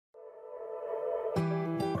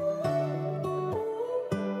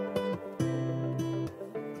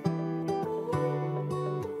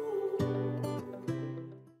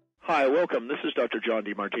Hi, welcome. This is Dr. John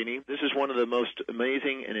DeMartini. This is one of the most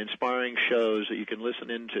amazing and inspiring shows that you can listen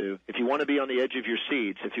into. If you want to be on the edge of your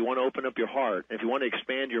seats, if you want to open up your heart, if you want to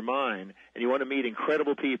expand your mind, and you want to meet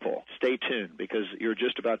incredible people, stay tuned because you're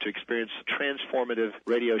just about to experience a transformative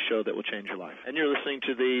radio show that will change your life. And you're listening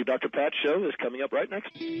to the Dr. Pat Show that's coming up right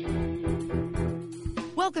next.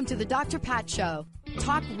 Welcome to the Dr. Pat Show.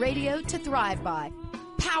 Talk radio to thrive by.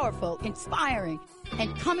 Powerful, inspiring,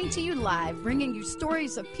 and coming to you live, bringing you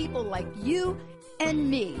stories of people like you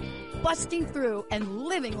and me, busting through and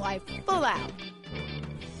living life full out.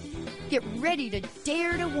 Get ready to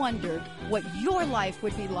dare to wonder what your life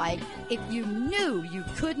would be like if you knew you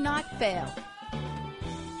could not fail.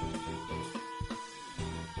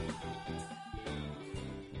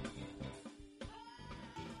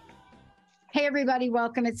 Hey, everybody,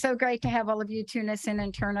 welcome. It's so great to have all of you tune us in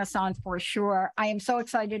and turn us on for sure. I am so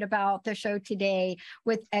excited about the show today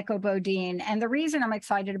with Echo Bodine. And the reason I'm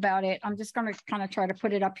excited about it, I'm just going to kind of try to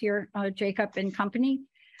put it up here, Jacob and company.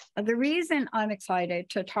 The reason I'm excited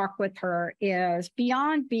to talk with her is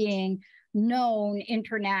beyond being known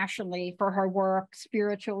internationally for her work,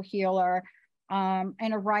 spiritual healer, and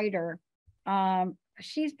a writer.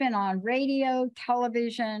 She's been on radio,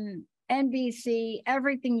 television, NBC,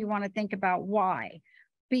 everything you want to think about. Why?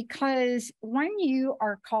 Because when you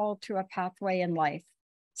are called to a pathway in life,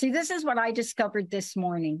 see, this is what I discovered this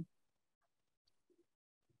morning.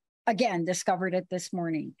 Again, discovered it this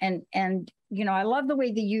morning. And you know, I love the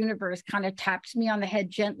way the universe kind of taps me on the head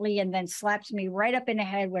gently and then slaps me right up in the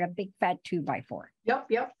head with a big fat 2x4. Yep.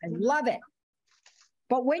 I love it.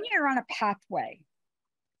 But when you're on a pathway,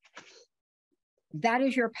 that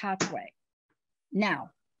is your pathway. Now,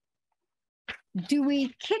 do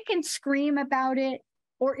we kick and scream about it?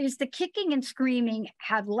 Or is the kicking and screaming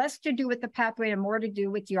have less to do with the pathway and more to do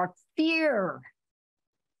with your fear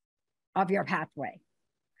of your pathway?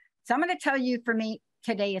 So I'm going to tell you, for me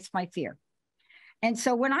today, it's my fear. And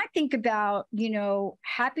so when I think about, you know,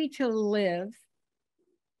 happy to live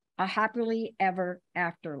a happily ever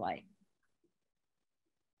afterlife,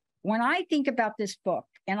 when I think about this book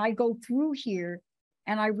and I go through here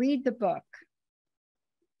and I read the book,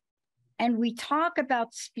 and we talk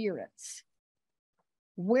about spirits,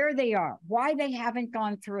 where they are, why they haven't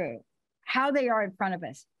gone through, how they are in front of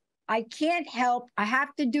us. I can't help, I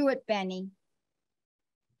have to do it, Benny.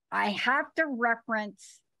 I have to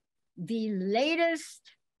reference the latest,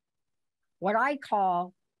 what I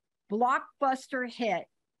call blockbuster hit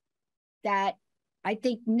that I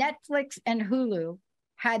think Netflix and Hulu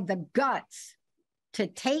had the guts to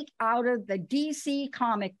take out of the DC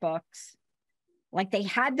comic books. Like they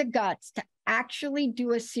had the guts to actually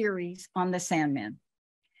do a series on the Sandman.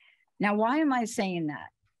 Now, why am I saying that?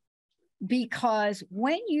 Because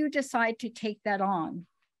when you decide to take that on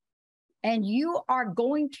and you are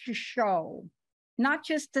going to show not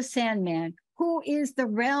just the Sandman, who is the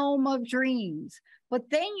realm of dreams, but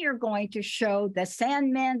then you're going to show the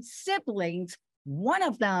Sandman's siblings. One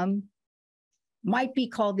of them might be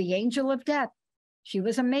called the Angel of Death. She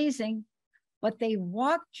was amazing. But they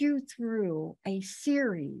walked you through a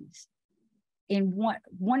series in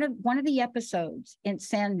one of the episodes in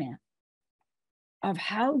Sandman of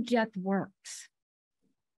how death works.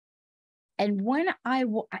 And when I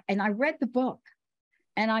read the book,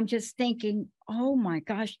 and I'm just thinking, oh my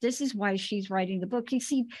gosh, this is why she's writing the book. You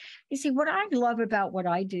see, what I love about what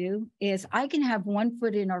I do is I can have one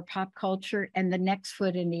foot in our pop culture and the next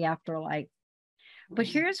foot in the afterlife. But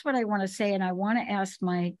here's what I want to say, and I want to ask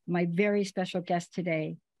my very special guest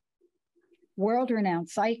today, world-renowned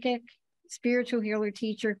psychic, spiritual healer,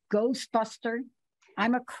 teacher, ghostbuster.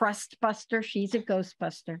 I'm a crust buster. She's a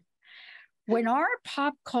ghostbuster. When our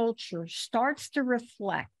pop culture starts to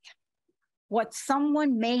reflect what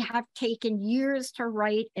someone may have taken years to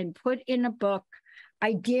write and put in a book,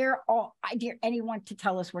 I dare anyone to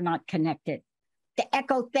tell us we're not connected. The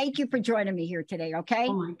Echo, thank you for joining me here today, okay?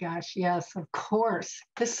 Oh my gosh, yes, of course.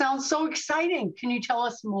 This sounds so exciting. Can you tell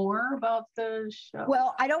us more about the show?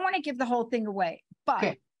 Well, I don't want to give the whole thing away,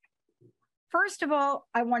 but first of all,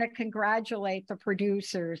 I want to congratulate the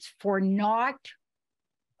producers for not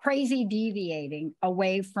crazy deviating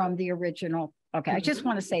away from the original. Okay, I just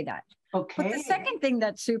want to say that. Okay. But the second thing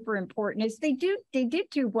that's super important is they did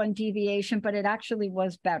do one deviation, but it actually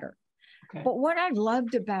was better. Okay. But what I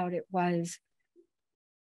loved about it was,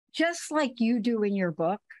 just like you do in your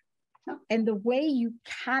book, and the way you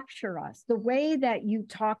capture us, the way that you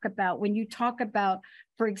talk about, when you talk about,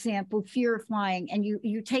 for example, fear of flying, and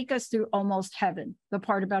you take us through almost heaven, the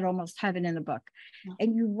part about almost heaven in the book,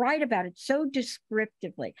 and you write about it so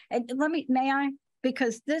descriptively. And may I?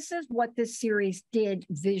 because this is what this series did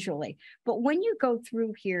visually. But when you go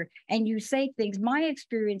through here and you say things, my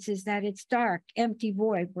experience is that it's dark, empty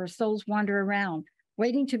void where souls wander around,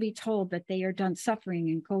 waiting to be told that they are done suffering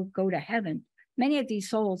and go to heaven. Many of these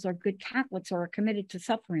souls are good Catholics or are committed to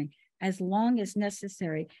suffering as long as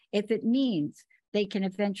necessary, if it means they can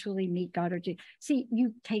eventually meet God or Jesus. See,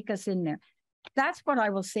 you take us in there. That's what I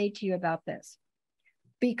will say to you about this.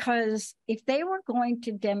 Because if they were going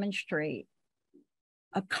to demonstrate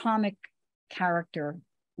a comic character,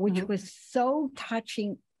 which was so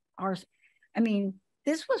touching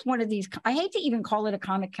this was one of these, I hate to even call it a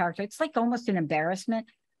comic character. It's like almost an embarrassment,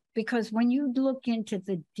 because when you look into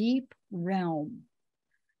the deep realm,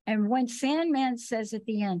 and when Sandman says at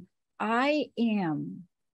the end, I am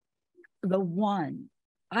the one,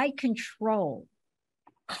 I control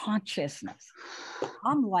consciousness.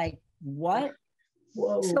 I'm like, what?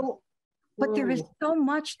 Whoa. So, but there is so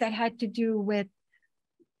much that had to do with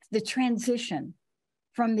the transition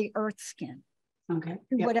from the earth skin to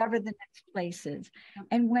whatever the next place is.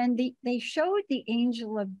 And when they showed the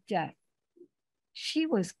angel of death, she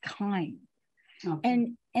was kind.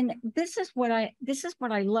 And this is what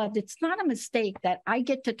I loved. It's not a mistake that I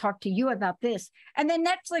get to talk to you about this, and then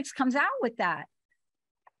Netflix comes out with that.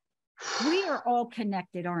 We are all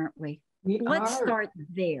connected, aren't we? Let's start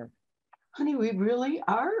there. Honey, we really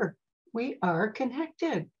are. We are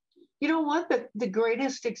connected. You know what? The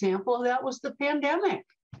greatest example of that was the pandemic.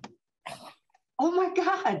 Oh my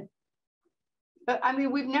God. I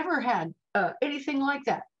mean, we've never had anything like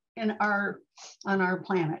that on our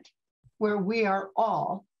planet, where we are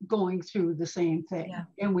all going through the same thing.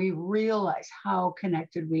 And we realize how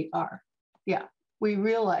connected we are. Yeah. We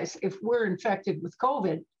realize if we're infected with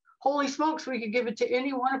COVID, holy smokes, we could give it to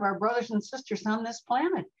any one of our brothers and sisters on this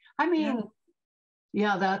planet. I mean,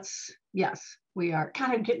 yes, we are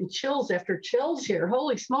kind of getting chills after chills here.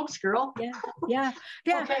 Holy smokes, girl. Yeah.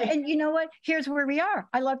 Okay. And you know what? Here's where we are.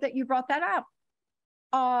 I love that you brought that up.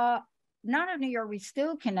 Not only are we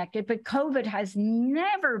still connected, but COVID has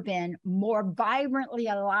never been more vibrantly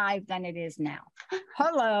alive than it is now.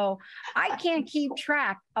 Hello. I can't keep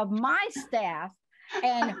track of my staff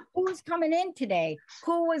and who's coming in today,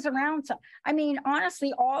 who was around. So, I mean,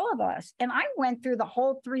 honestly, all of us. And I went through the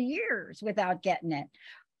whole 3 years without getting it.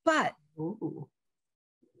 But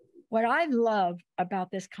what I love about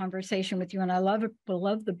this conversation with you, and I love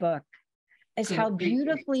the book, is how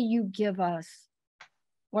beautifully you give us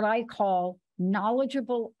what I call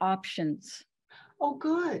knowledgeable options. Oh,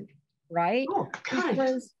 good. Right? Oh, God.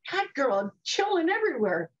 God, girl, I'm chilling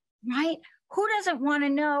everywhere. Right? Who doesn't want to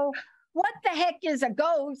know what the heck is a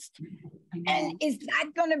ghost? And is that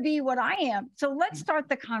going to be what I am? So let's start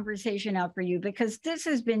the conversation out for you, because this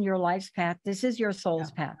has been your life's path. This is your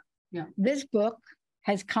soul's path. Yeah. This book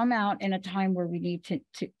has come out in a time where we need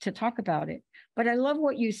to talk about it. But I love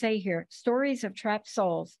what you say here, stories of trapped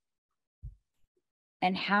souls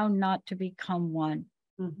and how not to become one.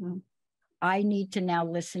 I need to now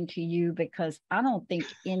listen to you, because I don't think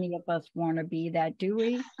any of us want to be that, do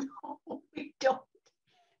we? No, we don't.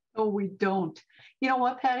 No, we don't. You know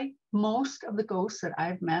what, Patty? Most of the ghosts that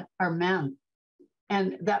I've met are men.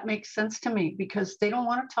 And that makes sense to me, because they don't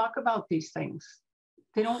want to talk about these things.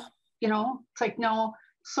 They don't, it's like, no,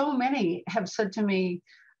 so many have said to me,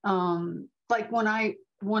 like when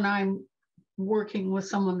I'm working with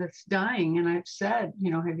someone that's dying and I've said,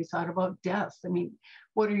 have you thought about death? I mean,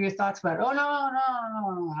 what are your thoughts about it? Oh,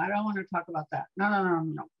 no, I don't want to talk about that.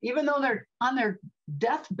 No. Even though they're on their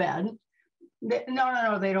deathbed,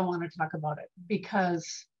 no, they don't want to talk about it because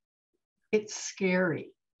it's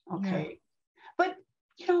scary. Okay. Yeah. But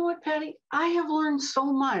you know what, Patty? I have learned so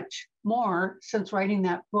much more since writing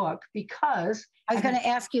that book, because I was going to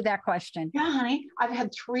ask you that question. Yeah, honey. I've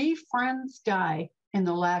had 3 friends die in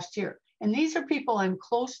the last year. And these are people I'm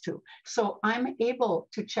close to. So I'm able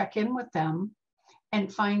to check in with them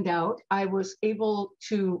and find out. I was able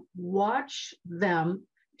to watch them,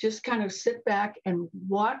 just kind of sit back and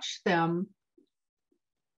watch them.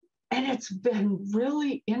 And it's been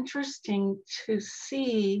really interesting to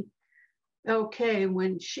see, okay,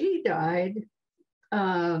 when she died,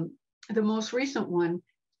 the most recent one,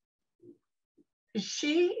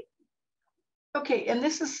 okay, and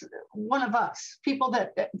this is one of us, people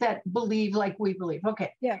that believe like we believe.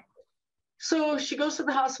 Okay. Yeah. So she goes to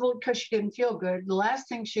the hospital because she didn't feel good. The last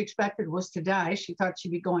thing she expected was to die. She thought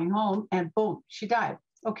she'd be going home, and boom, she died.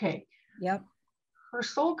 Okay. Yep. Her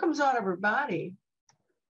soul comes out of her body.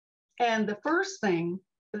 And the first thing,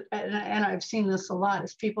 and I've seen this a lot,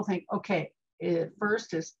 is people think, okay,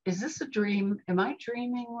 first is this a dream? Am I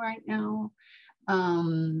dreaming right now?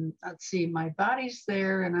 Let's see, my body's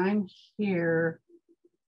there and I'm here.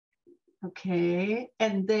 Okay.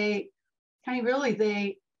 And they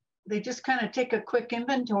just kind of take a quick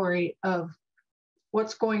inventory of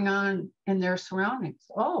what's going on in their surroundings.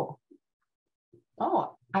 Oh,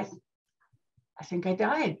 I think I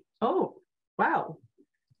died. Oh, wow.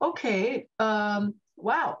 Okay.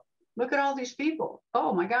 Wow. Look at all these people.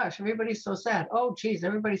 Oh my gosh, everybody's so sad. Oh geez,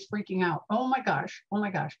 everybody's freaking out. Oh my gosh. Oh my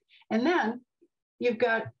gosh. And then you've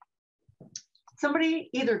got somebody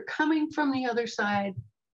either coming from the other side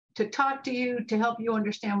to talk to you, to help you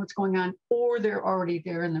understand what's going on, or they're already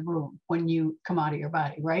there in the room when you come out of your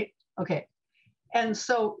body, right? Okay. And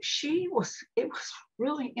so it was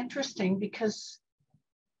really interesting because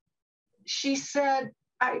she said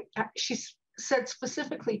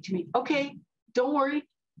specifically to me, okay, don't worry.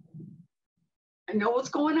 I know what's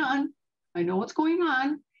going on. I know what's going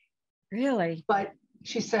on. Really? But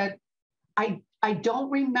she said, I don't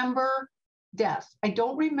remember death. I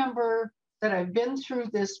don't remember that I've been through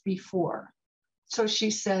this before. So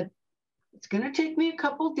she said, it's going to take me a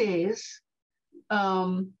couple days.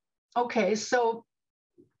 Okay, so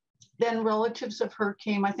then relatives of her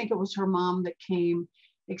came. I think it was her mom that came,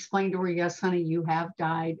 explained to her, yes, honey, you have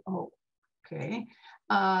died. Oh, okay.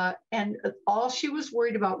 And all she was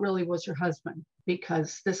worried about really was her husband,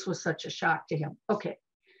 because this was such a shock to him. Okay.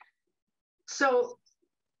 So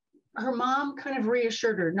her mom kind of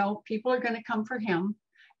reassured her, no, people are going to come for him.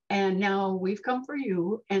 And now we've come for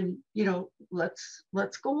you. And,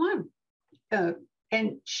 let's go on.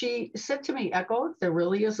 And she said to me, Echo, there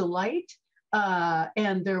really is a light.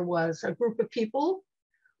 And there was a group of people.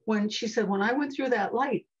 When she said, when I went through that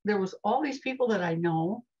light, there was all these people that I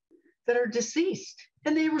know that are deceased.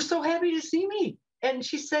 And they were so happy to see me. And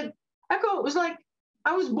she said, Echo, it was like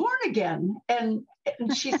I was born again. And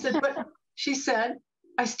she said, but she said,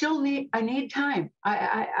 I need time.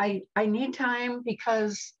 I need time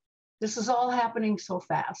because this is all happening so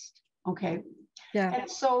fast. Okay. Yeah. And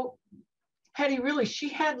so Hetty, really, she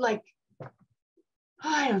had like,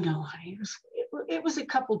 I don't know, honey. It was a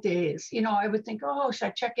couple days. I would think, oh, should I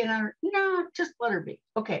check in on her? No, just let her be.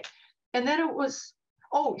 Okay. And then it was,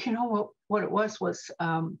 what it was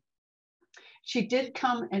she did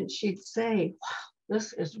come and she'd say, wow,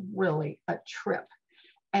 this is really a trip.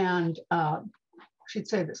 And she'd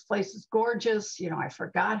say, this place is gorgeous. I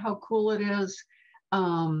forgot how cool it is.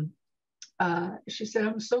 She said,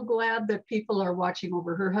 I'm so glad that people are watching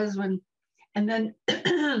over her husband. And then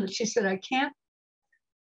she said, I can't,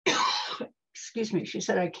 excuse me. She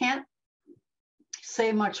said, I can't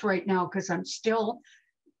say much right now because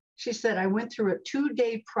she said, I went through a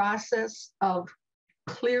 2-day process of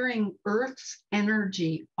clearing Earth's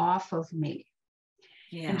energy off of me.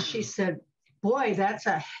 Yeah. And she said, boy, that's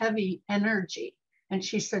a heavy energy. And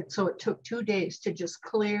she said, so it took 2 days to just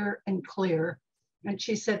clear and clear. And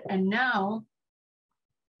she said, and now,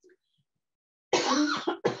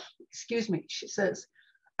 excuse me, she says,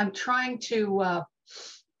 I'm trying to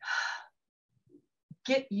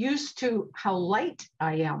get used to how light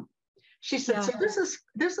I am. She said, yeah. So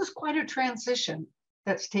this is quite a transition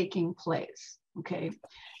that's taking place. Okay.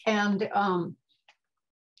 And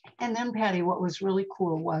then Patty, what was really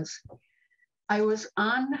cool was I was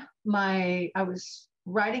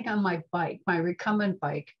riding on my bike, my recumbent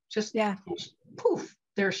bike, just poof,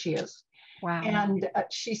 there she is. Wow. And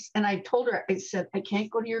I told her, I said, I can't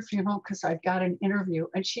go to your funeral because I've got an interview.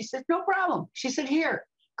 And she said, no problem. She said, here,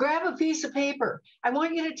 grab a piece of paper. I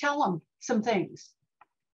want you to tell them some things.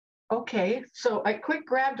 Okay. So I quick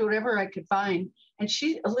grabbed whatever I could find. And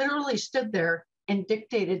she literally stood there and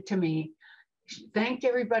dictated to me. She thanked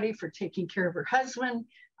everybody for taking care of her husband.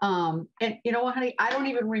 And you know what, honey, I don't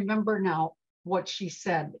even remember now what she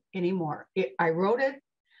said anymore. I wrote it.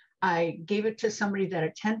 I gave it to somebody that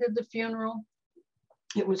attended the funeral.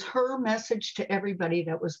 It was her message to everybody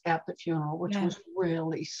that was at the funeral, which was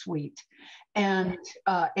really sweet. And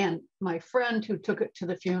my friend who took it to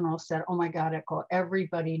the funeral said, oh my God, Echo,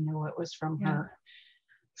 everybody knew it was from her.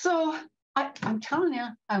 So I'm telling you,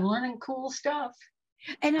 I'm learning cool stuff.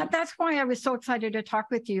 And that's why I was so excited to talk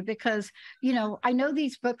with you because, I know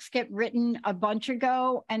these books get written a bunch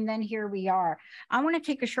ago, and then here we are. I want to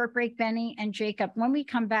take a short break, Benny and Jacob. When we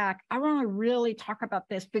come back, I want to really talk about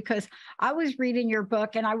this because I was reading your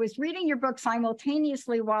book, and I was reading your book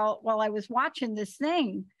simultaneously while I was watching this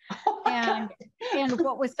thing. And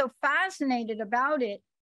what was so fascinating about it,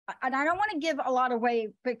 and I don't want to give a lot away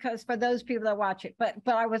because for those people that watch it, but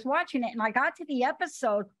I was watching it and I got to the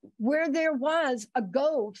episode where there was a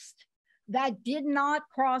ghost that did not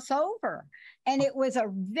cross over. And it was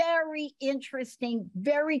a very interesting,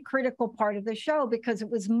 very critical part of the show because it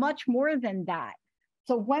was much more than that.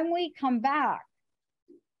 So when we come back,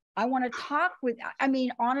 I want to talk with, I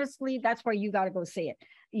mean, honestly, that's why you got to go see it.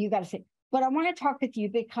 You got to see it. But I want to talk with you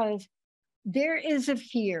because there is a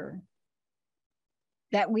fear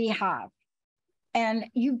that we have. And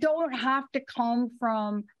you don't have to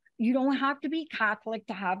you don't have to be Catholic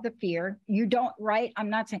to have the fear. You don't, right? I'm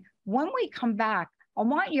not saying. When we come back, I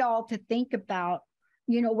want y'all to think about,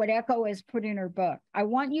 what Echo has put in her book. I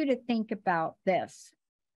want you to think about this.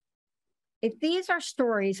 If these are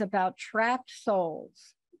stories about trapped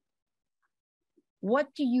souls,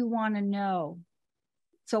 what do you want to know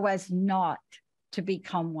so as not to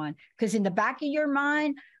become one? Because in the back of your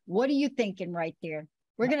mind, what are you thinking right there?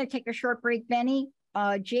 We're going to take a short break, Benny.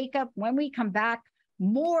 Jacob, when we come back,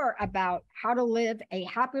 more about how to live a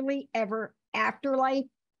happily ever afterlife.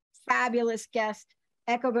 Fabulous guest,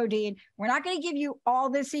 Echo Bodine. We're not going to give you all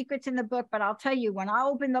the secrets in the book, but I'll tell you, when I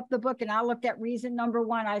opened up the book and I looked at reason number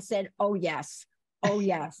 1, I said, oh, yes, oh,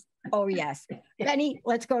 yes, oh, yes. Benny,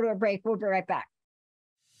 let's go to a break. We'll be right back.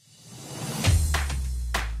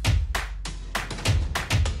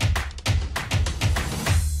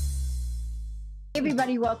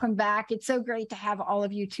 Everybody, welcome back. It's so great to have all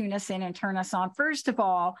of you tune us in and turn us on. First of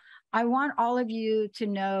all, I want all of you to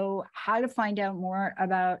know how to find out more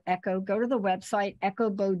about Echo. Go to the website,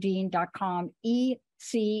 echobodine.com,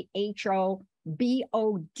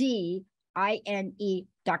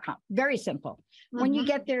 echobodine.com. Very simple. Mm-hmm. When you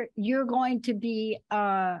get there, you're going to be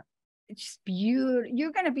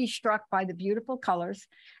you're going to be struck by the beautiful colors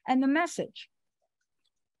and the message.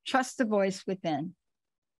 Trust the voice within.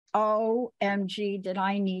 OMG, did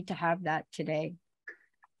I need to have that today?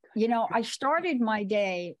 I started my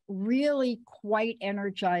day really quite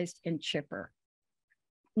energized and chipper.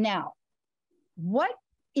 Now, what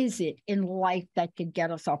is it in life that could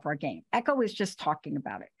get us off our game? Echo was just talking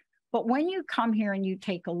about it. But when you come here and you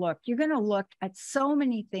take a look, you're going to look at so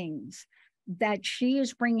many things that she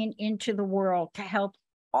is bringing into the world to help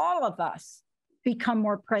all of us become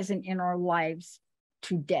more present in our lives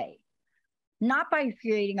today. Not by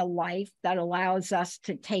creating a life that allows us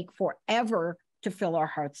to take forever to fill our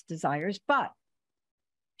heart's desires, but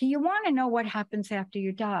do you want to know what happens after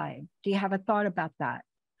you die? Do you have a thought about that?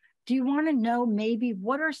 Do you want to know maybe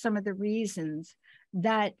what are some of the reasons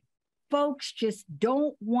that folks just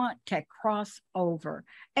don't want to cross over?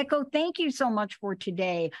 Echo, thank you so much for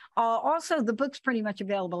today. Also, the book's pretty much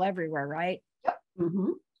available everywhere, right? Yep.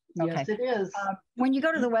 Mm-hmm. Okay. Yes, it is. When you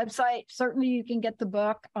go to the website, certainly you can get the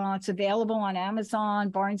book. It's available on Amazon,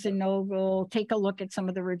 Barnes & Noble. Take a look at some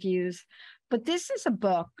of the reviews. But this is a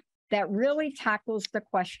book that really tackles the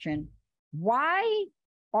question, why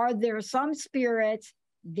are there some spirits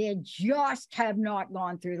that just have not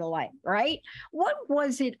gone through the light, right? What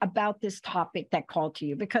was it about this topic that called to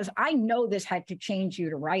you? Because I know this had to change you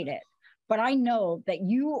to write it. But I know that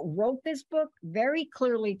you wrote this book very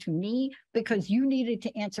clearly to me because you needed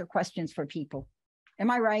to answer questions for people. Am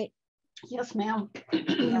I right? Yes, ma'am.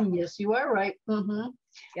 Yes, you are right. Mm-hmm.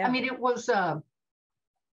 Yeah. I mean, it was,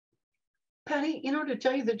 Patty, to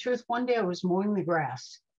tell you the truth, one day I was mowing the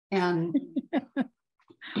grass and,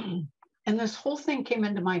 and this whole thing came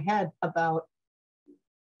into my head about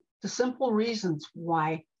the simple reasons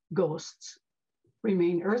why ghosts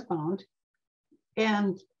remain earthbound.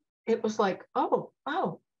 And it was like, oh,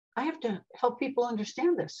 I have to help people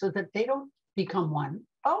understand this so that they don't become one.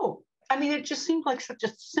 Oh, I mean, it just seemed like such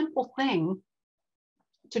a simple thing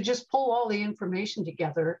to just pull all the information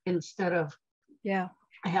together instead of, I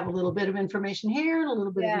have a little bit of information here and a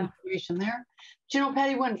little bit of information there. But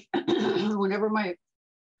Patty, whenever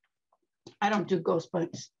I don't do ghost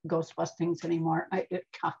bustings anymore. I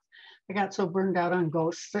got so burned out on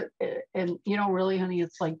ghosts, and really, honey,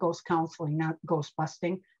 it's like ghost counseling, not ghost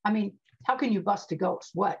busting. I mean, how can you bust a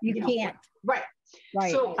ghost? What you can't, right?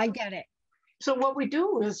 So I get it. So what we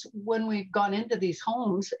do is when we've gone into these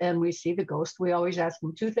homes and we see the ghost, we always ask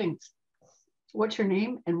them 2 things: what's your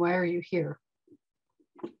name and why are you here?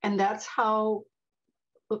 And that's the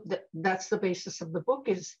basis of the book.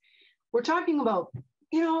 Is we're talking about.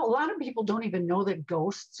 A lot of people don't even know that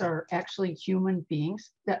ghosts are actually human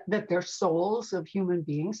beings, that they're souls of human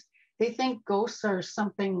beings. They think ghosts are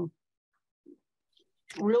something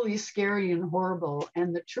really scary and horrible.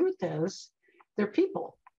 And the truth is, they're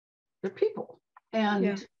people. They're people.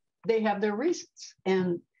 And they have their reasons.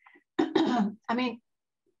 And I mean,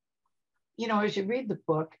 as you read the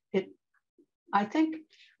book, I think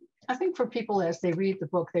for people as they read the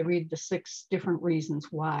book, they read the 6 different reasons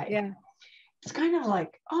why. Yeah. It's kind of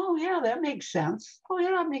like, oh, yeah, that makes sense. Oh,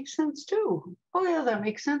 yeah, that makes sense too. Oh, yeah, that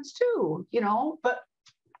makes sense too, But,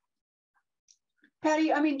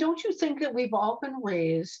 Patty, I mean, don't you think that we've all been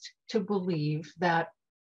raised to believe that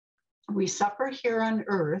we suffer here on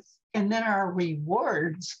earth, and then our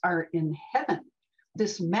rewards are in heaven,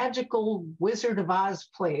 this magical Wizard of Oz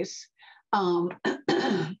place. But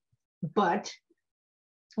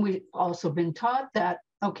we've also been taught that,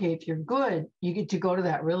 okay, if you're good, you get to go to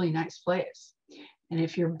that really nice place. And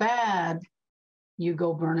if you're bad, you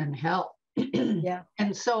go burn in hell. Yeah.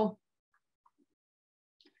 And so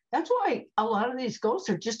that's why a lot of these ghosts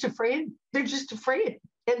are just afraid. They're just afraid.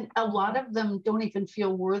 And a lot of them don't even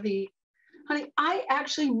feel worthy. Honey, I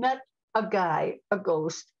actually met a guy, a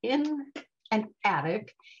ghost, in an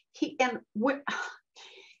attic. He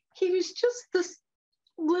was just this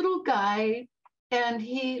little guy, and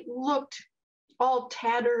he looked all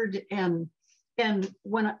tattered. And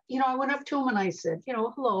when I went up to him and I said,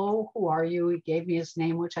 hello, who are you? He gave me his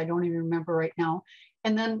name, which I don't even remember right now.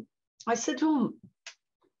 And then I said to him,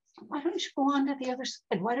 why don't you go on to the other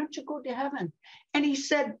side? Why don't you go to heaven? And he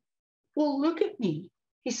said, well, look at me.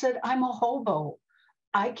 He said, I'm a hobo.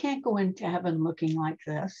 I can't go into heaven looking like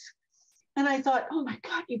this. And I thought, oh my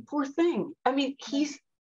God, you poor thing. I mean,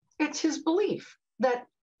 it's his belief that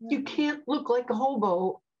you can't look like a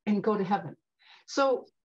hobo and go to heaven. So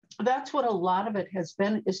that's what a lot of it has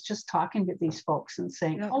been, is just talking to these folks and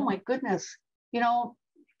saying, oh my goodness,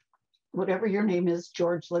 whatever your name is,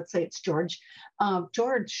 George, let's say it's George.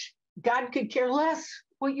 George, God could care less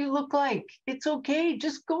what you look like. It's okay,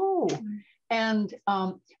 just go. And,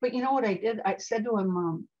 but you know what I did? I said to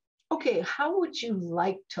him, okay, how would you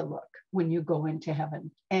like to look when you go into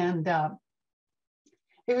heaven? And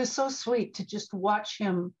it was so sweet to just watch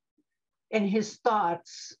him, and his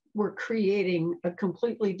thoughts were creating a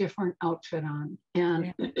completely different outfit on.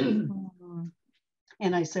 And,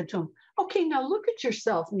 and I said to him, okay, now look at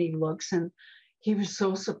yourself. And he looks, and he was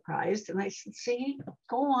so surprised. And I said, see,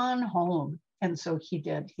 go on home. And so he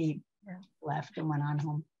did. He left and went on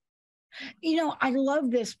home. I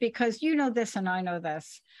love this because you know this and I know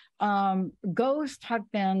this. Ghosts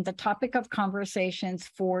have been the topic of conversations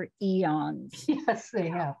for eons. Yes, they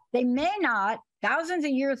have. They may not, thousands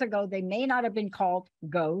of years ago, they may not have been called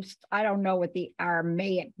ghosts. I don't know what the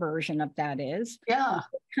Aramaic version of that is. Yeah.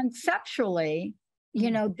 But conceptually,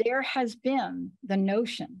 there has been the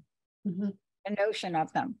notion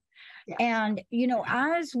of them. Yeah. And,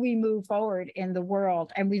 as we move forward in the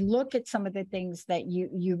world and we look at some of the things that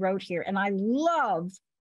you wrote here, and I love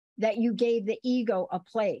that you gave the ego a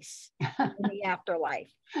place in the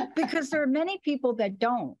afterlife, because there are many people that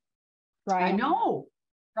don't, right? I know.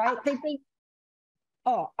 Right? They think,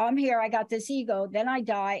 oh, I'm here, I got this ego, then I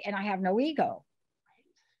die and I have no ego.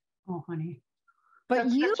 Oh, honey. But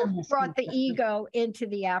you brought the ego into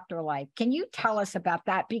the afterlife. Can you tell us about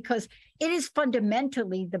that? Because it is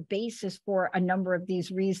fundamentally the basis for a number of these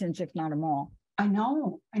reasons, if not them all. I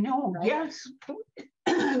know. Right? Yes.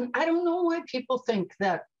 I don't know why people think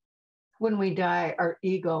that when we die, our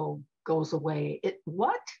ego goes away. It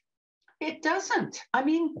doesn't. I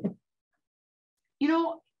mean,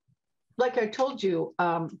 like I told you,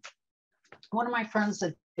 one of my friends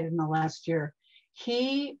that did in the last year,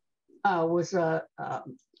 he was a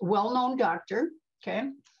well-known doctor, okay?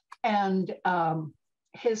 And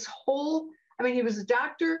his whole, he was a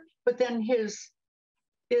doctor, but then his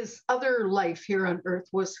other life here on earth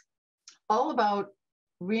was all about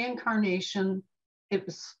reincarnation.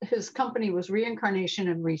 His company was reincarnation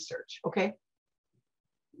and research, okay?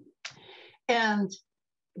 And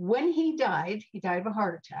when he died of a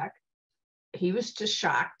heart attack. He was just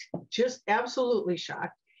shocked, just absolutely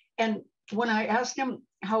shocked. And when I asked him,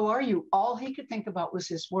 how are you? All he could think about was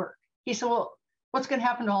his work. He said, well, what's going to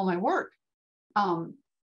happen to all my work?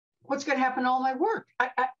 What's going to happen to all my work?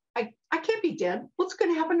 I can't be dead. What's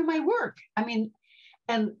going to happen to my work?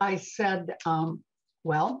 And I said,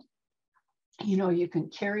 well, you can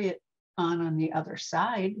carry it on the other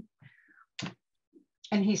side.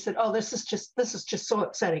 And he said, oh, this is just so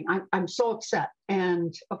upsetting. I'm so upset.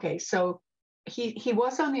 And okay, so he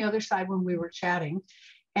was on the other side when we were chatting.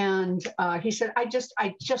 And he said, I just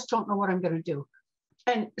don't know what I'm going to do.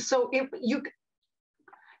 And so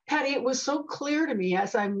Patty, it was so clear to me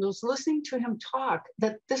as I was listening to him talk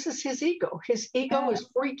that this is his ego. His ego is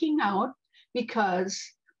freaking out because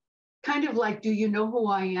kind of like, do you know who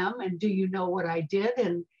I am? And do you know what I did?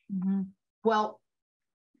 And well,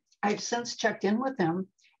 I've since checked in with him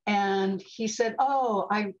and he said, oh,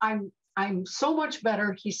 I'm so much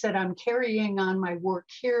better. He said, I'm carrying on my work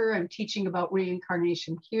here. I'm teaching about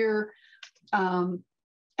reincarnation here. And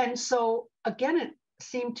so again, it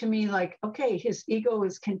seemed to me like, okay, his ego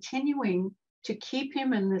is continuing to keep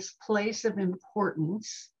him in this place of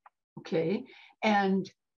importance. Okay. And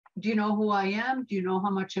do you know who I am? Do you know how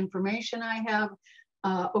much information I have?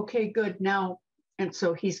 Okay, good. Now And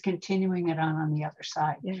so he's continuing it on the other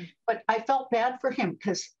side. Yeah. But I felt bad for him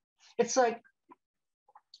because it's like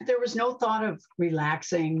there was no thought of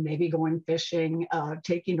relaxing, maybe going fishing,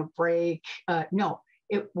 taking a break. No,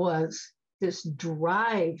 it was this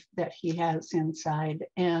drive that he has inside.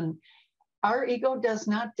 And our ego does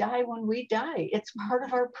not die when we die. It's part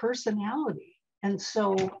of our personality. And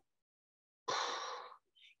so,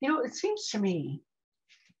 it seems to me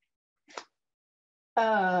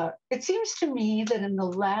that in the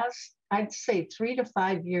last, I'd say 3 to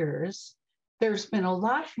 5 years, there's been a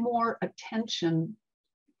lot more attention,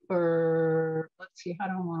 or let's see, how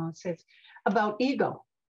do I want to say this, about ego.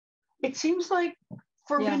 It seems like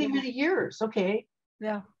for many, many years, okay?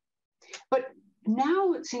 Yeah. But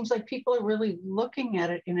now it seems like people are really looking at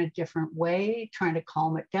it in a different way, trying to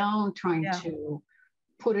calm it down, trying to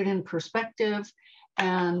put it in perspective.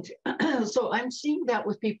 And so I'm seeing that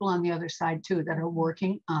with people on the other side too, that are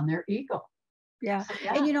working on their ego. Yeah. So,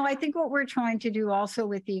 yeah. And, I think what we're trying to do also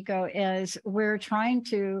with ego is we're trying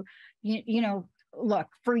to, look,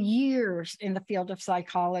 for years in the field of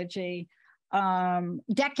psychology,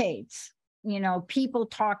 decades, people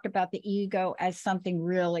talked about the ego as something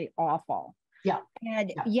really awful. Yeah.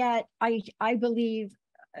 And yet I believe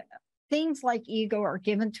things like ego are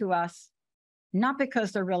given to us not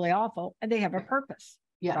because they're really awful, and they have a purpose.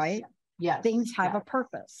 Yes. Right? Yes. Things have a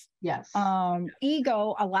purpose. Yes.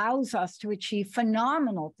 Ego allows us to achieve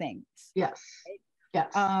phenomenal things. Yes.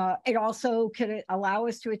 Yes. It also could allow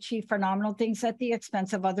us to achieve phenomenal things at the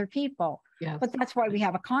expense of other people. Yes. But that's why we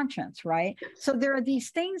have a conscience, right? Yes. So there are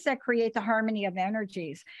these things that create the harmony of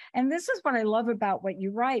energies. And this is what I love about what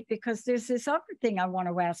you write, because there's this other thing I want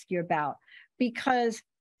to ask you about, because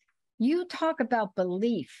you talk about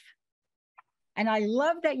belief. And I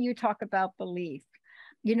love that you talk about belief.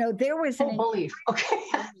 There was belief. Okay.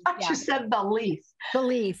 I just said belief.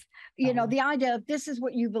 Belief. The idea of this is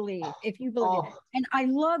what you believe. If you believe it. And I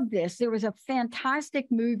love this. There was a fantastic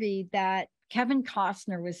movie that Kevin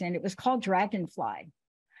Costner was in. It was called Dragonfly.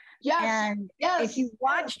 Yes. And if you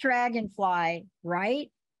watch Dragonfly,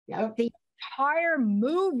 right? Yeah. The entire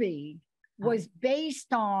movie was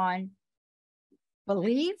based on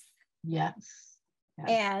belief. Yes.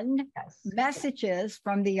 And messages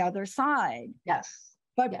from the other side. Yes.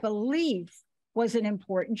 But belief was an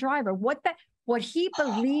important driver. What he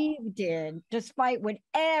believed in, despite what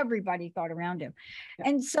everybody thought around him. Yeah.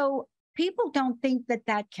 And so people don't think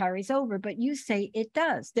that carries over, but you say it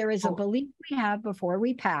does. There is a belief we have before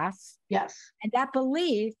we pass. Yes. And that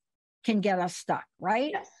belief can get us stuck, right?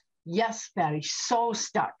 Yes. Yes, Patty. So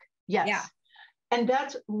stuck. Yes. Yeah. And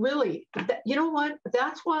that's really, you know what?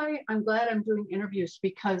 That's why I'm glad I'm doing interviews,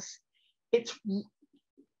 because it's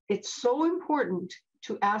so important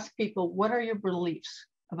to ask people, what are your beliefs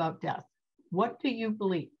about death? What do you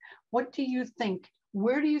believe? What do you think?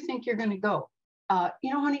 Where do you think you're going to go?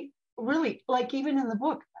 Honey, really, like even in the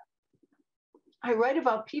book, I write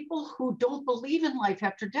about people who don't believe in life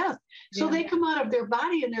after death. So they come out of their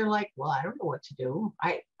body and they're like, well, I don't know what to do.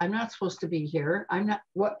 I'm not supposed to be here. I'm not,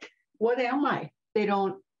 what am I? They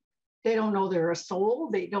don't know they're a soul.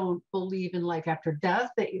 They don't believe in life after death.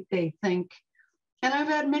 They think, and I've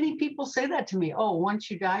had many people say that to me. Oh,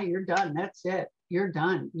 once you die, you're done. That's it. You're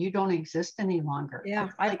done. You don't exist any longer. Yeah.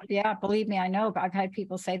 Believe me, I know. I've had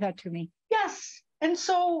people say that to me. Yes. And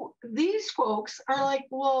so these folks are like,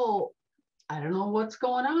 well, I don't know what's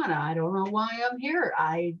going on. I don't know why I'm here.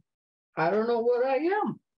 I don't know what I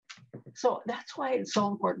am. So that's why it's so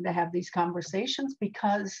important to have these conversations,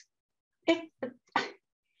 because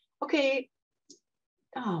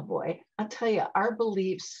oh boy, I'll tell you, our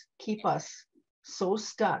beliefs keep us so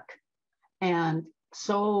stuck and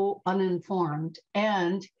so uninformed.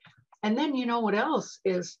 And then you know what else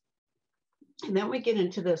is, and then we get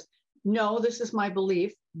into this, no, this is my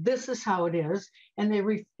belief, this is how it is. And they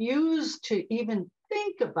refuse to even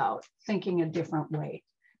think about thinking a different way.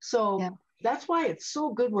 So that's why it's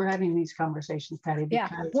so good we're having these conversations, Patty.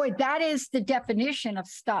 Because, boy, that is the definition of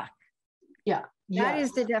stuck. Yeah. That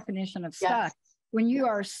is the definition of stuck. When you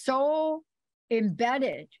are so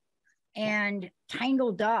embedded and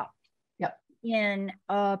tangled up in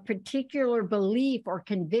a particular belief or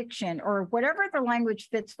conviction, or whatever the language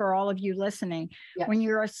fits for all of you listening, when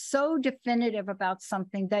you're so definitive about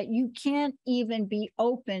something that you can't even be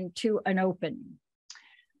open to an opening.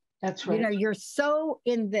 That's right. You're so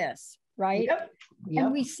in this, right? Yep.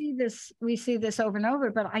 And we see this over and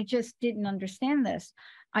over, but I just didn't understand this.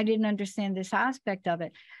 I didn't understand this aspect of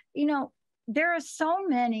it. There are so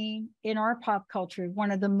many in our pop culture. One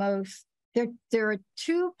of the most, there are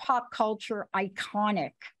two pop culture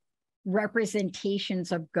iconic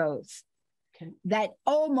representations of ghosts that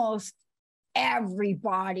almost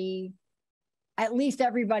everybody, at least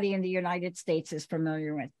everybody in the United States is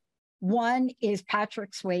familiar with. One is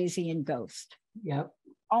Patrick Swayze in Ghost. Yep.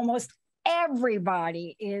 Almost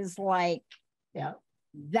everybody is like, yeah,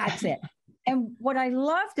 that's it. And what I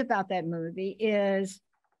loved about that movie is,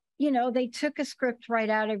 you know, they took a script right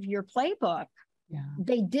out of your playbook. Yeah.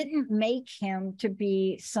 They didn't make him to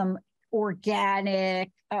be some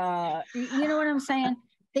organic, you know what I'm saying?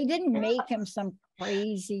 They didn't make him some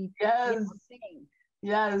crazy thing.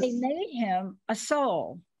 Yes. They made him a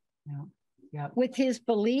soul. Yeah. Yeah. With his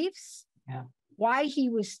beliefs. Yeah. Why he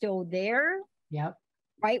was still there. Yep.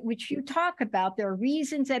 Right, which you talk about. There are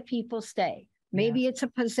reasons that people stay. Maybe it's a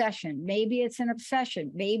possession. Maybe it's an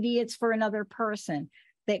obsession. Maybe it's for another person.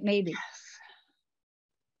 That maybe. Yes.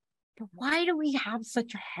 But why do we have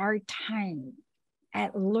such a hard time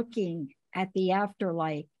at looking at the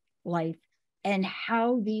afterlife and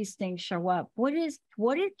how these things show up? What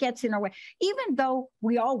it gets in our way? Even though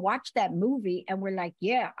we all watch that movie and we're like,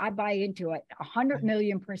 yeah, I buy into it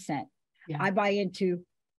 100,000,000%. Yeah. I buy into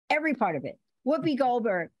every part of it. Whoopi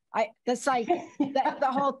Goldberg, the psychic, the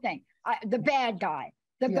whole thing, the bad guy,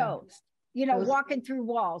 the ghost, you know, walking through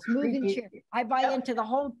walls, moving chairs. I buy into the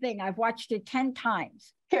whole thing. I've watched it 10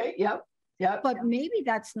 times. Okay. Yep. Yep. But maybe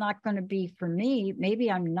that's not going to be for me.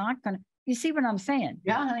 Maybe I'm not going to. You see what I'm saying?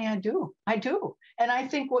 Yeah, honey, I do. I do. And I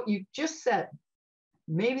think what you just said,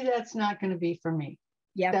 maybe that's not going to be for me.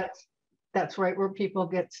 Yeah. That's right where people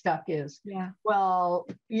get stuck is, well,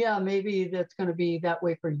 yeah, maybe that's going to be that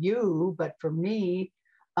way for you, but for me,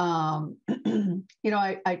 you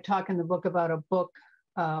know, I talk in the book about a book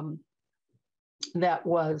that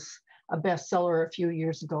was a bestseller a few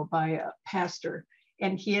years ago by a pastor,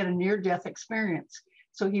 and he had a near-death experience.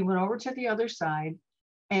 So he went over to the other side,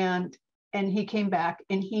 and he came back,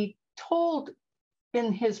 and he told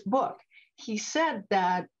in his book, he said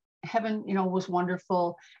that heaven, you know, was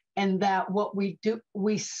wonderful. And that what we do,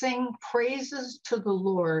 we sing praises to the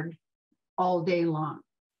Lord all day long.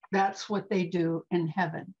 That's what they do in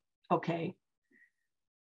heaven. Okay.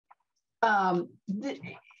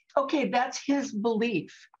 Okay, that's his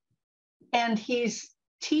belief. And he's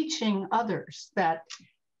teaching others that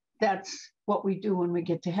that's what we do when we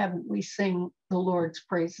get to heaven. We sing the Lord's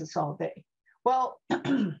praises all day. Well,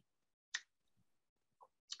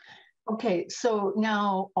 okay, so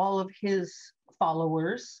now all of his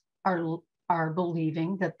followers are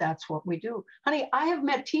believing that that's what we do. Honey, I have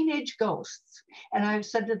met teenage ghosts, and I've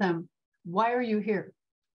said to them, why are you here?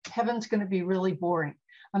 Heaven's going to be really boring.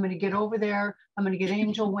 I'm going to get over there. I'm going to get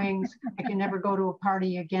angel wings. I can never go to a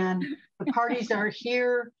party again. The parties are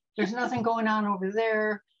here. There's nothing going on over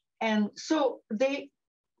there. And so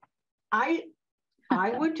I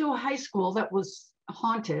went to a high school that was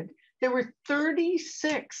haunted. There were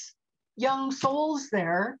 36 young souls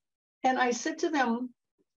there. And I said to them,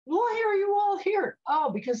 why are you all here? Oh,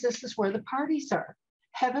 because this is where the parties are.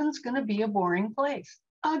 Heaven's going to be a boring place.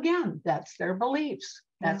 Again, that's their beliefs.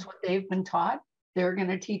 That's what they've been taught. They're going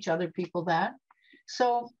to teach other people that.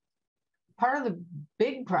 So part of the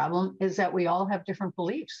big problem is that we all have different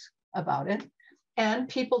beliefs about it. And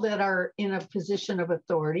people that are in a position of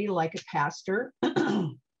authority, like a pastor,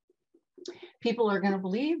 people are going to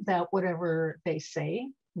believe that whatever they say,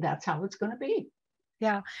 that's how it's going to be.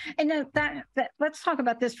 Yeah. And that let's talk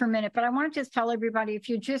about this for a minute, but I want to just tell everybody, if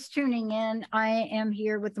you're just tuning in, I am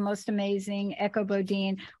here with the most amazing Echo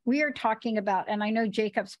Bodine. We are talking about, and I know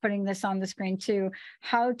Jacob's putting this on the screen too,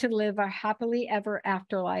 how to live a happily ever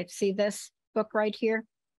afterlife. See this book right here,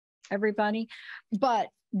 everybody? But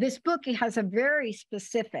this book has a very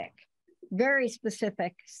specific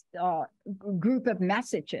group of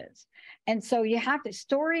messages. And so you have the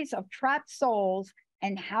stories of trapped souls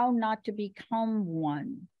and how not to become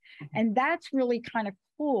one. And that's really kind of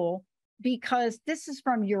cool because this is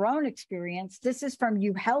from your own experience. This is from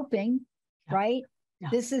you helping, right? Yeah.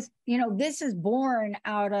 This is, you know, this is born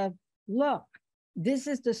out of, look, this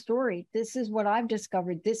is the story. This is what I've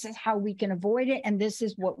discovered. This is how we can avoid it. And this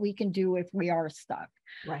is what we can do if we are stuck.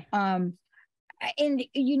 Right. And,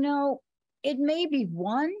 you know, it may be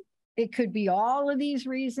one, it could be all of these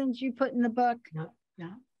reasons you put in the book.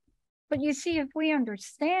 Yeah. But you see, if we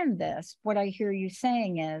understand this, what I hear you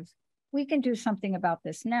saying is we can do something about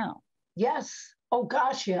this now. Yes. Oh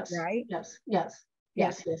gosh, yes. Right? Yes.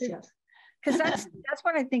 Because that's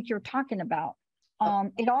what I think you're talking about.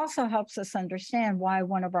 It also helps us understand why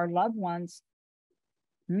one of our loved ones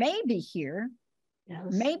may be here,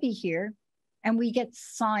 and we get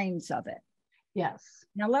signs of it. Yes.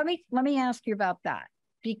 Now let me ask you about that,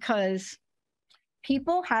 because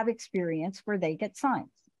people have experience where they get signs.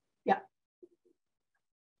 Yeah.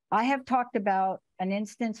 I have talked about an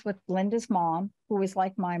instance with Linda's mom, who was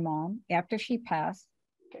like my mom after she passed.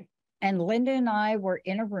 Okay. And Linda and I were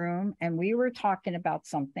in a room and we were talking about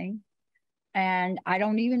something. And I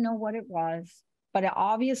don't even know what it was, but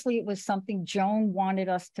obviously it was something Joan wanted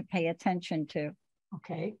us to pay attention to.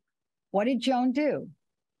 Okay. What did Joan do?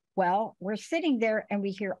 Well, we're sitting there and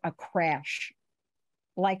we hear a crash.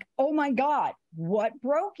 Like, oh my God, what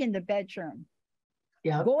broke in the bedroom?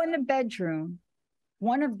 Yeah. Go in the bedroom.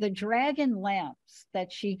 One of the dragon lamps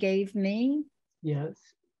that she gave me, Yes,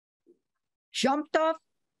 jumped off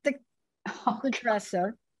the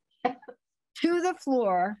dresser to the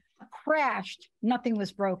floor, crashed. Nothing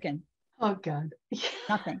was broken. Oh God.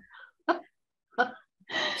 Nothing.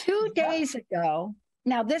 2 days ago,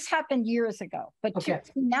 now this happened years ago, but Okay.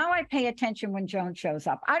 now I pay attention when Joan shows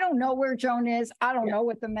up. I don't know where Joan is. I don't know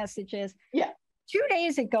what the message is. Yeah. 2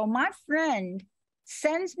 days ago, my friend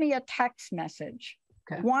sends me a text message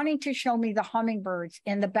wanting to show me the hummingbirds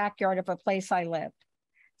in the backyard of a place I lived.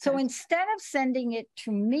 So instead of sending it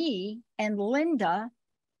to me and Linda,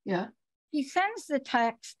 he sends the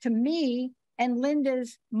text to me and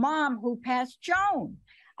Linda's mom, who passed, Joan.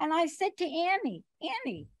 And I said to Annie,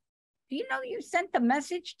 do you know you sent the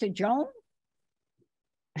message to Joan?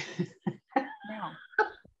 Now,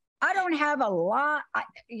 I don't have a lot.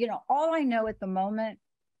 All I know at the moment,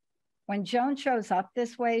 when Joan shows up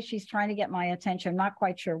this way, she's trying to get my attention. I'm not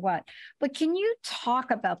quite sure what. But can you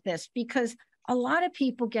talk about this? Because a lot of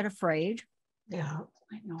people get afraid. Yeah,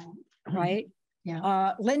 I know. Right?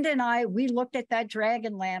 Yeah. Linda and I, we looked at that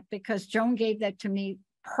dragon lamp because Joan gave that to me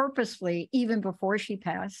purposely, even before she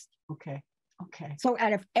passed. Okay. So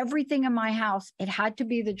out of everything in my house, it had to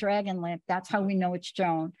be the dragon lamp. That's how we know it's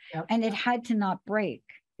Joan. Yep. And it had to not break.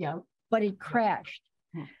 Yeah. But it crashed.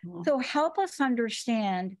 Mm-hmm. So help us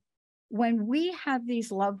understand, when we have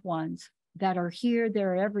these loved ones that are here,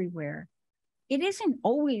 they're everywhere, it isn't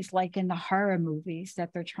always like in the horror movies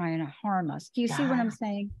that they're trying to harm us. Do you see what I'm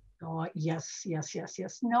saying? Oh, yes.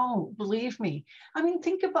 No, believe me. I mean,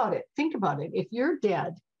 think about it. If you're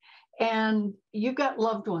dead and you've got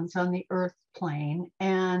loved ones on the earth plane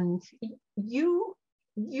and you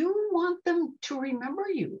want them to remember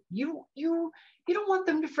you. You don't want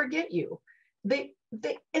them to forget you.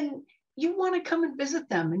 And you want to come and visit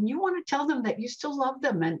them and you want to tell them that you still love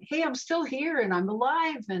them and, hey, I'm still here and I'm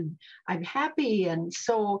alive and I'm happy. And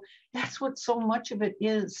so that's what so much of it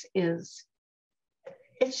is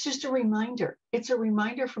it's just a reminder. It's a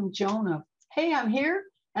reminder from Joan of, hey, I'm here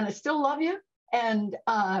and I still love you. And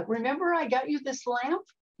remember, I got you this lamp.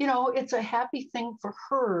 It's a happy thing for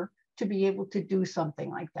her to be able to do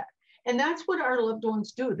something like that. And that's what our loved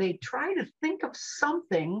ones do. They try to think of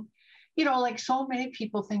something, like so many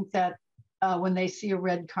people think that when they see a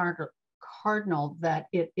red cardinal, that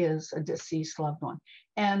it is a deceased loved one.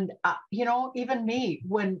 And, even me,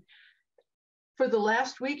 for the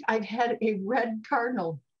last week, I've had a red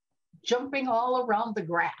cardinal jumping all around the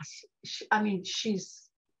grass. It's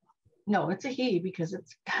a he because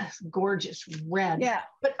it's gorgeous red. Yeah.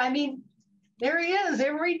 But there he is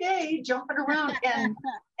every day jumping around.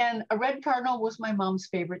 And a red cardinal was my mom's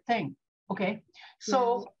favorite thing. Okay.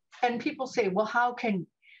 So, and people say, well,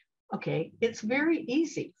 it's very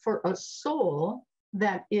easy for a soul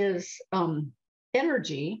that is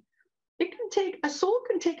energy. A soul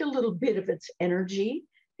can take a little bit of its energy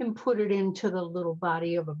and put it into the little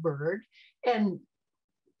body of a bird and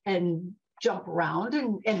jump around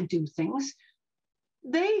and do things.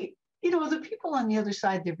 The people on the other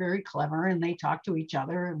side, they're very clever and they talk to each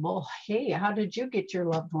other. And, well, hey, how did you get your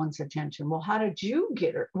loved one's attention? Well, how did you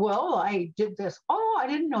get her? Well, I did this. Oh, I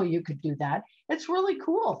didn't know you could do that. It's really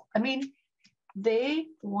cool. They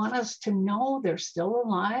want us to know they're still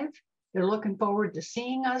alive. They're looking forward to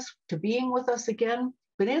seeing us, to being with us again.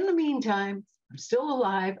 But in the meantime, I'm still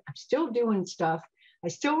alive. I'm still doing stuff. I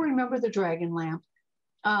still remember the dragon lamp.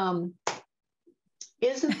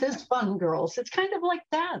 Isn't this fun, girls? It's kind of like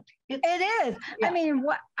that. It is. Yeah.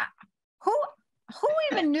 Who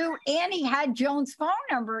even knew Annie had Joan's phone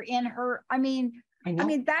number in her? I mean,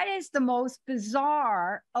 that is the most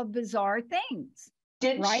bizarre of bizarre things.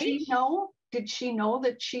 Did she know? Did she know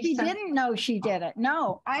that she didn't know she did it.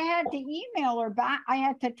 No, I had to email her back. I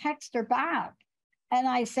had to text her back. And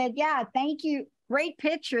I said, yeah, thank you. Great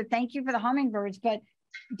picture. Thank you for the hummingbirds. But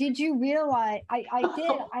did you realize, I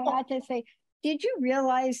did, I had to say, did you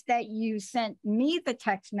realize that you sent me the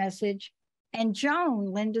text message and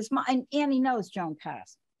Joan, Linda's mom, and Annie knows Joan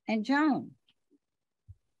passed, and Joan.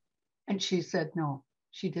 And she said, no,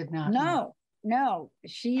 she did not. No.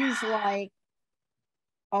 She's like,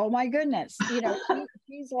 oh my goodness.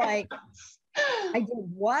 She's like, I did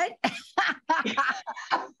what? But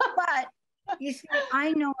you see,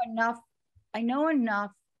 I know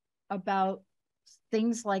enough about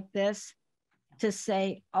things like this to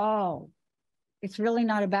say, oh, it's really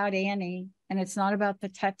not about Annie, and it's not about the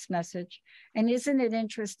text message. And isn't it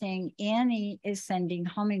interesting? Annie is sending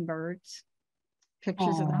hummingbirds,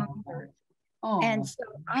 pictures of the hummingbirds. Oh. And so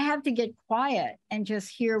I have to get quiet and just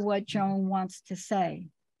hear what Joan wants to say.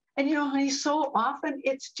 And you know, honey, so often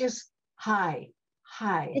it's just hi.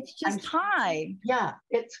 It's just hi. Yeah,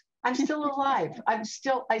 I'm still alive. I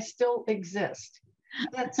still exist.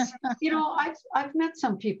 That's, you know, I've met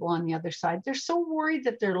some people on the other side. They're so worried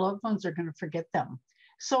that their loved ones are going to forget them.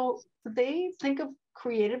 So they think of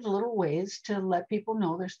creative little ways to let people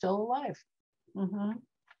know they're still alive. Mm-hmm.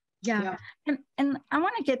 Yeah. And I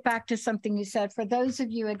want to get back to something you said. For those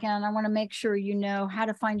of you, again, I want to make sure you know how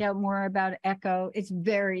to find out more about Echo. It's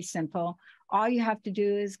very simple. All you have to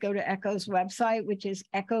do is go to Echo's website, which is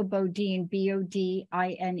Echo Bodine, Bodine.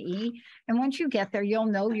 And once you get there, you'll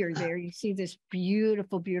know you're there. You see this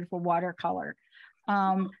beautiful, beautiful watercolor.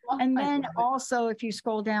 And then also, if you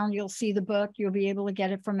scroll down, you'll see the book. You'll be able to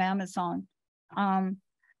get it from Amazon.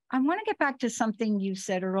 I want to get back to something you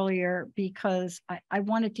said earlier because I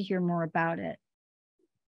wanted to hear more about it.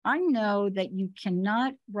 I know that you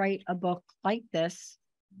cannot write a book like this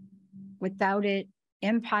without it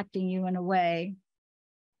impacting you in a way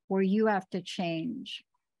where you have to change.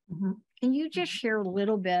 Mm-hmm. Can you just share a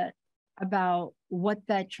little bit about what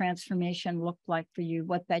that transformation looked like for you,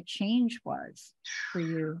 what that change was for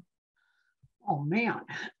you? Oh, man.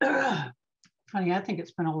 Honey, I think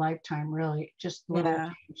it's been a lifetime, really. Just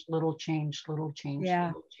little change.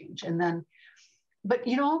 And then, but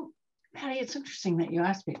you know, Patty, it's interesting that you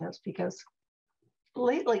asked me this because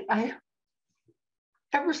lately,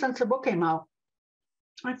 ever since the book came out,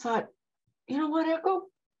 I thought, you know what, Echo?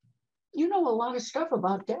 You know a lot of stuff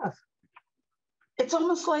about death. It's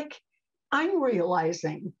almost like I'm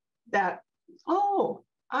realizing that, oh,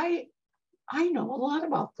 I know a lot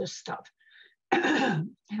about this stuff. I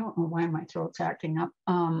don't know why my throat's acting up.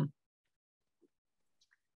 God,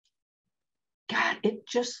 it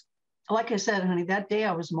just, like I said, honey, that day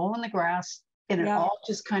I was mowing the grass and it all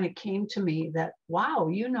just kind of came to me that, wow,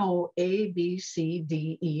 you know, A, B, C,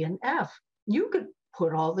 D, E, and F. You could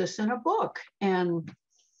put all this in a book. And,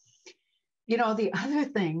 you know, the other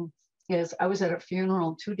thing is I was at a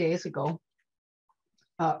funeral 2 days ago,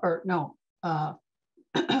 a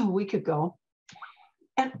week ago.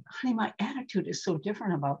 And honey, my attitude is so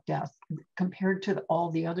different about death compared to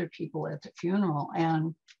all the other people at the funeral.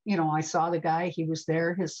 And, you know, I saw the guy, he was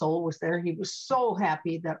there, his soul was there. He was so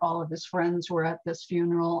happy that all of his friends were at this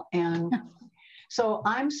funeral. And so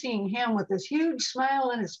I'm seeing him with this huge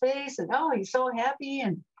smile on his face and, oh, he's so happy.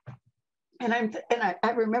 And I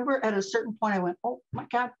remember at a certain point, I went, oh my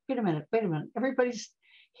God, wait a minute. Everybody's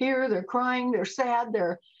here. They're crying. They're sad.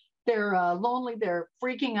 They're lonely. They're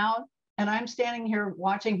freaking out. And I'm standing here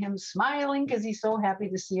watching him smiling because he's so happy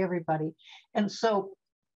to see everybody. And so,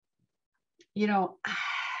 you know,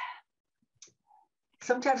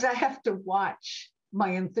 sometimes I have to watch my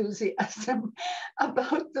enthusiasm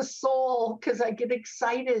about the soul because I get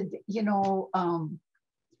excited, you know,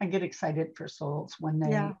 I get excited for souls when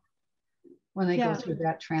they go through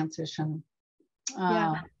that transition.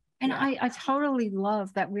 And I totally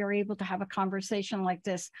love that we were able to have a conversation like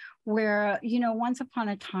this where, you know, once upon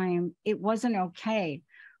a time, it wasn't okay.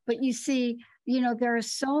 But you see, you know, there are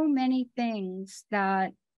so many things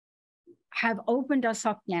that have opened us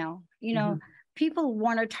up now. You know, people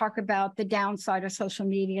want to talk about the downside of social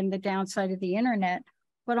media and the downside of the internet.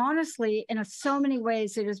 But honestly, in so many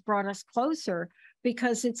ways, it has brought us closer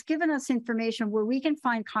because it's given us information where we can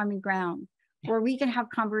find common ground, where we can have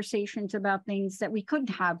conversations about things that we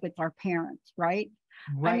couldn't have with our parents, right?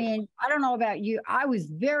 I mean, I don't know about you. I was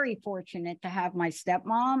very fortunate to have my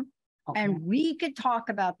stepmom, and we could talk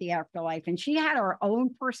about the afterlife, and she had her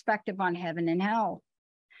own perspective on heaven and hell.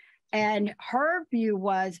 And her view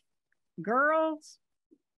was, girls,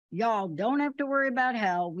 y'all don't have to worry about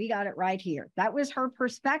hell. We got it right here. That was her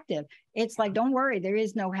perspective. It's like, don't worry, there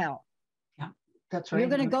is no hell. Yeah, that's right. You're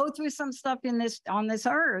going to go through some stuff on this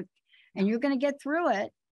earth, and you're going to get through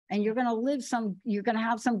it, and you're going to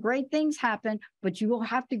have some great things happen, but you will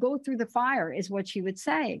have to go through the fire, is what she would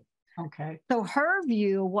say. Okay. So her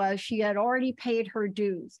view was she had already paid her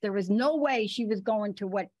dues. There was no way she was going to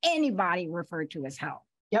what anybody referred to as hell.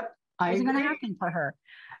 Yep. It wasn't going to happen for her.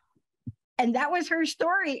 And that was her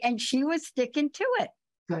story, and she was sticking to it.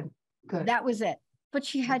 Good. That was it. But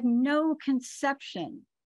she had no conception,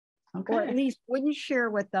 or at least wouldn't share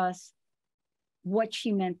with us what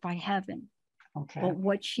she meant by heaven. Okay. But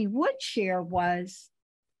what she would share was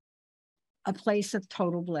a place of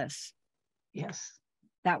total bliss. Yes.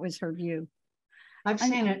 That was her view. I've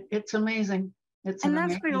seen it. It's amazing. It's and an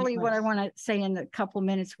that's amazing really what I place. want to say in the couple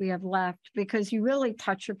minutes we have left, because you really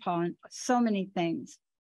touch upon so many things.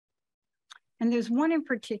 And there's one in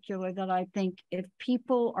particular that I think if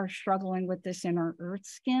people are struggling with this inner earth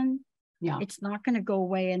skin, Yeah. it's not going to go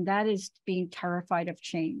away. And that is being terrified of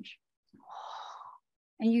change.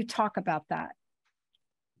 And you talk about that,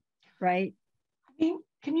 right? I mean,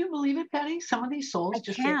 can you believe it, Patty? Some of these souls I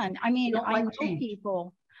just can. I mean, don't I like know change.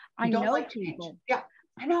 people. You I don't know like people. change. Yeah,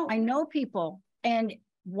 I know. I know people. And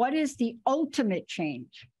what is the ultimate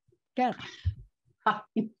change? Death.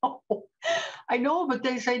 I know, but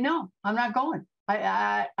they say, no, I'm not going.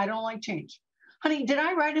 I don't like change. Honey, did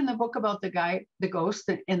I write in the book about the guy, the ghost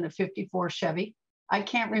in the 54 Chevy? I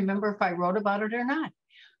can't remember if I wrote about it or not.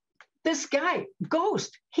 This guy,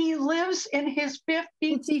 ghost, he lives in his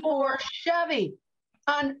 54 Chevy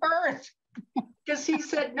on Earth because he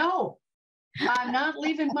said, no, I'm not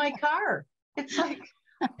leaving my car. It's like,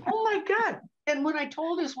 oh my God. And when I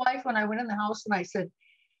told his wife, when I went in the house and I said,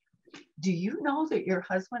 do you know that your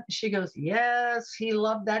husband, she goes, yes, he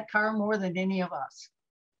loved that car more than any of us.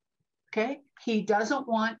 Okay. He doesn't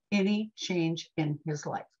want any change in his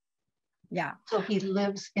life. Yeah. So he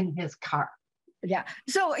lives in his car. Yeah.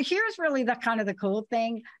 So here's really the kind of the cool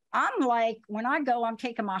thing. I'm like, when I go, I'm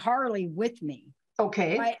taking my Harley with me.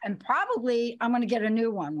 Okay. Right. And probably I'm going to get a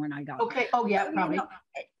new one when I go. Okay. Oh, yeah, probably.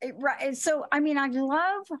 Right. So, I mean, I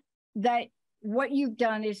love that what you've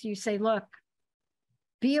done is you say, look,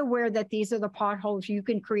 be aware that these are the potholes you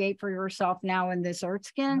can create for yourself now in this earth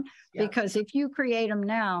skin, Yeah. because if you create them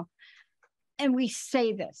now, and we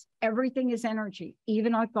say this, everything is energy,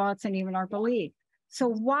 even our thoughts and even our belief. So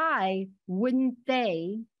why wouldn't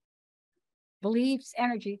they, beliefs,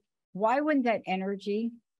 energy, why wouldn't that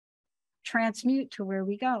energy transmute to where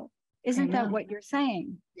we go? Isn't Amen. that what you're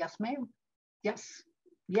saying? Yes, ma'am. Yes.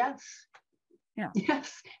 Yes. Yeah.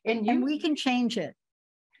 Yes. And we can change it.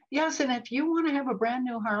 Yes. And if you want to have a brand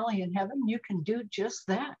new Harley in heaven, you can do just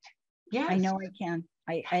that. Yes. I know I can.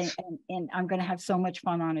 And I'm going to have so much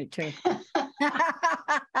fun on it too.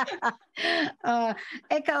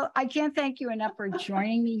 Echo, I can't thank you enough for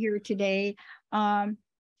joining me here today.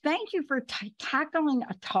 Thank you for tackling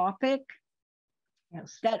a topic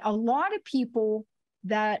that a lot of people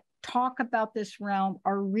that talk about this realm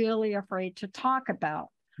are really afraid to talk about.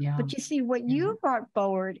 Yeah. But you see, what you brought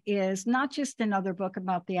forward is not just another book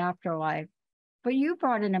about the afterlife, but you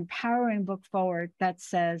brought an empowering book forward that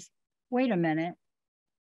says, wait a minute,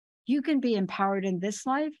 you can be empowered in this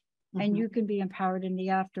life and you can be empowered in the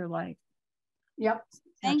afterlife. Yep.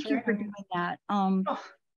 Thank you for doing that.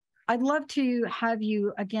 I'd love to have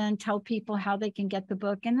you again tell people how they can get the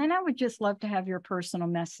book. And then I would just love to have your personal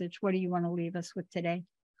message. What do you want to leave us with today?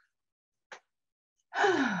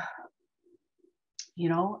 You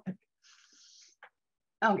know,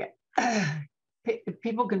 okay.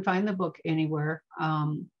 People can find the book anywhere,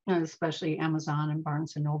 especially Amazon and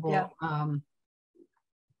Barnes and Noble. Yeah.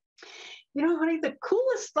 You know, honey, the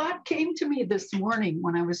coolest thought came to me this morning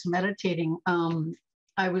when I was meditating.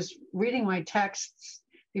 I was reading my texts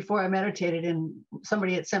before I meditated, and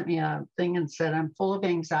somebody had sent me a thing and said, I'm full of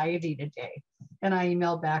anxiety today. And I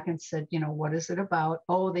emailed back and said, you know, what is it about?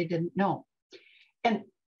 Oh, they didn't know. And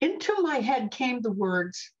into my head came the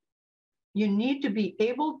words, you need to be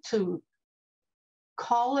able to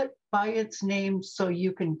call it by its name so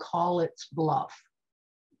you can call its bluff.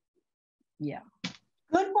 Yeah.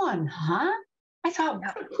 Good one, huh? I thought,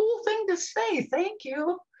 what a cool thing to say. Thank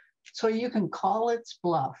you. So you can call its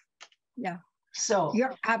bluff. Yeah. So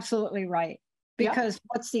you're absolutely right. Because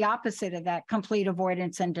what's the opposite of that? Complete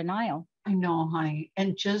avoidance and denial. I know, honey.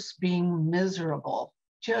 And just being miserable,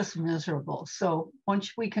 just miserable. So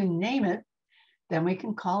once we can name it, then we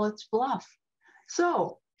can call its bluff.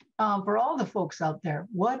 So for all the folks out there,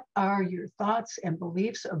 what are your thoughts and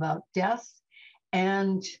beliefs about death?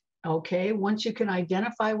 And okay, once you can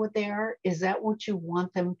identify what they are, is that what you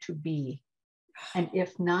want them to be? And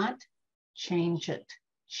if not, change it.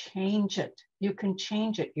 Change it. You can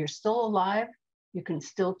change it. You're still alive. You can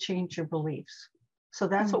still change your beliefs. So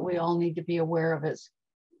that's what we all need to be aware of is,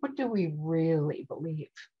 what do we really believe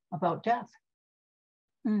about death?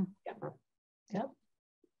 Yep.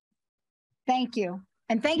 Thank you.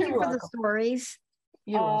 And thank you for the stories.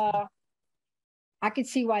 You're welcome. I could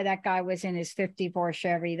see why that guy was in his 54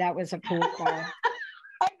 Chevy. That was a cool car.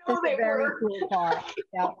 I know they very were. Cool car.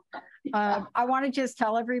 Yeah. I want to just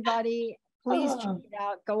tell everybody, please check it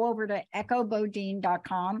out. Go over to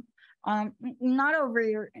echobodine.com. Not over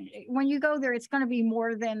your, when you go there, it's going to be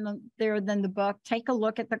more than than the book. Take a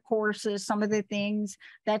look at the courses, some of the things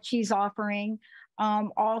that she's offering.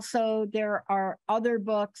 Also, there are other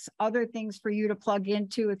books, other things for you to plug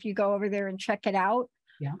into if you go over there and check it out.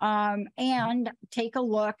 Yeah. And take a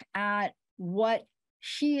look at what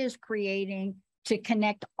she is creating to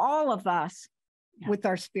connect all of us with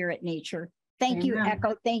our spirit nature. Thank you,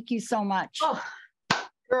 Echo. Thank you so much. Oh,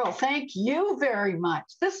 girl, thank you very much.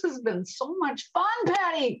 This has been so much fun,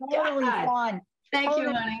 Patty. Totally fun. Thank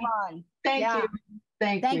you, honey. Fun. Thank you.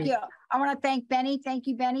 Thank you. I want to thank Benny. Thank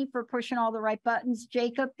you, Benny, for pushing all the right buttons.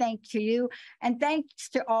 Jacob, thanks to you. And thanks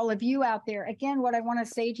to all of you out there. Again, what I want to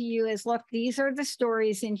say to you is, look, these are the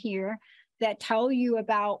stories in here that tell you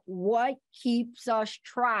about what keeps us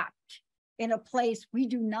trapped in a place we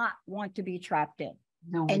do not want to be trapped in.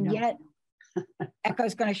 No, and yet,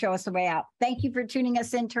 Echo's going to show us the way out. Thank you for tuning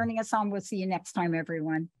us in, turning us on. We'll see you next time,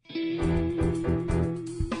 everyone.